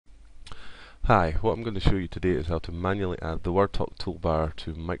Hi, what I'm going to show you today is how to manually add the WordTalk toolbar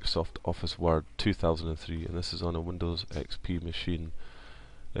to Microsoft Office Word 2003, and this is on a Windows XP machine.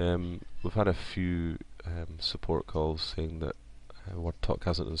 We've had a few support calls saying that WordTalk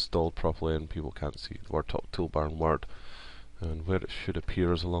hasn't installed properly and people can't see the WordTalk toolbar in Word and where it should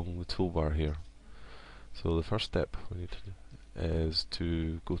appear is along the toolbar here. So the first step we need to do is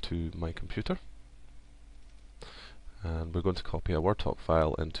to go to My Computer, and we're going to copy a WordTalk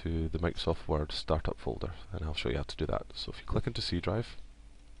file into the Microsoft Word startup folder, and I'll show you how to do that. So if you click into C drive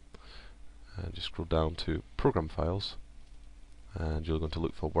and you scroll down to Program Files, and you're going to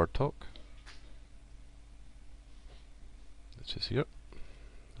look for WordTalk, which is here,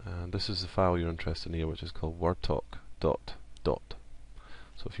 and this is the file you're interested in here, which is called WordTalk. So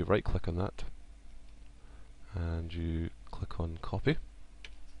if you right click on that and you click on Copy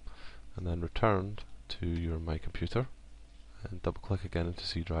and then Return to your My Computer and double click again into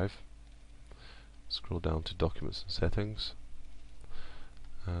C drive, scroll down to Documents and Settings,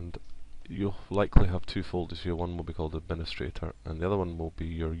 and you'll likely have two folders here. One will be called Administrator and the other one will be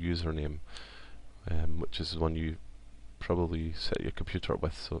your username, which is the one you probably set your computer up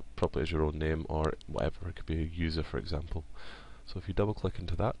with, so it probably is your own name or whatever. It could be a user, for example. So if you double click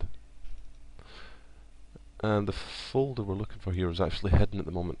into that, and the folder we're looking for here is actually hidden at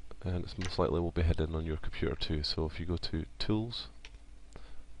the moment, and it's most likely will be hidden on your computer too. So if you go to Tools,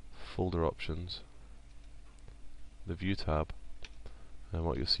 Folder Options, the View tab, and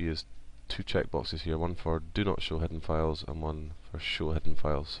what you'll see is two checkboxes here, one for Do Not Show Hidden Files and one for Show Hidden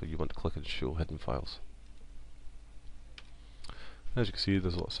Files. So you want to click on Show Hidden Files. As you can see,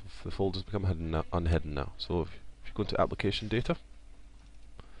 there's lots of the folders become unhidden now. So if you go into Application Data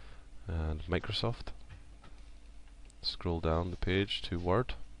and Microsoft, scroll down the page to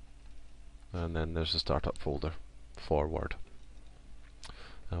Word, and then there's the startup folder for Word.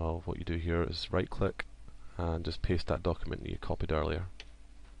 Now what you do here is right click and just paste that document that you copied earlier.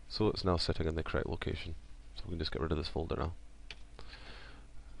 So it's now sitting in the correct location. So we can just get rid of this folder now.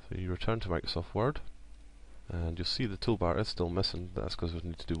 So you return to Microsoft Word, and you'll see the toolbar is still missing. That's because we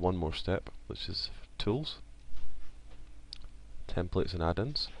need to do one more step, which is Tools, Templates and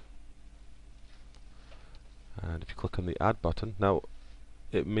Add-ins. And if you click on the Add button, now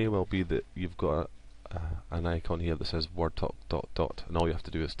it may well be that you've got an icon here that says WordTalk ... and all you have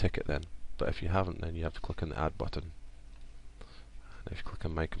to do is tick it then. But if you haven't, then you have to click on the Add button. And if you click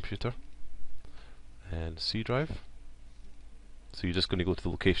on My Computer and C drive, so you're just going to go to the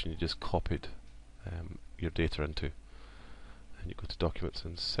location you just copied your data into, and you go to Documents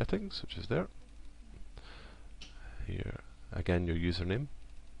and Settings, which is there. Here again, your username,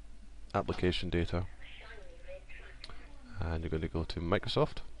 Application Data, and you're going to go to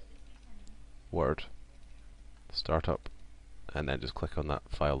Microsoft Word Startup, and then just click on that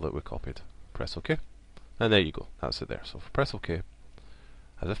file that we copied. Press OK, and there you go. That's it there. So if we press OK,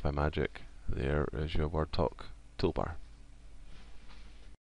 as if by magic, there is your WordTalk toolbar.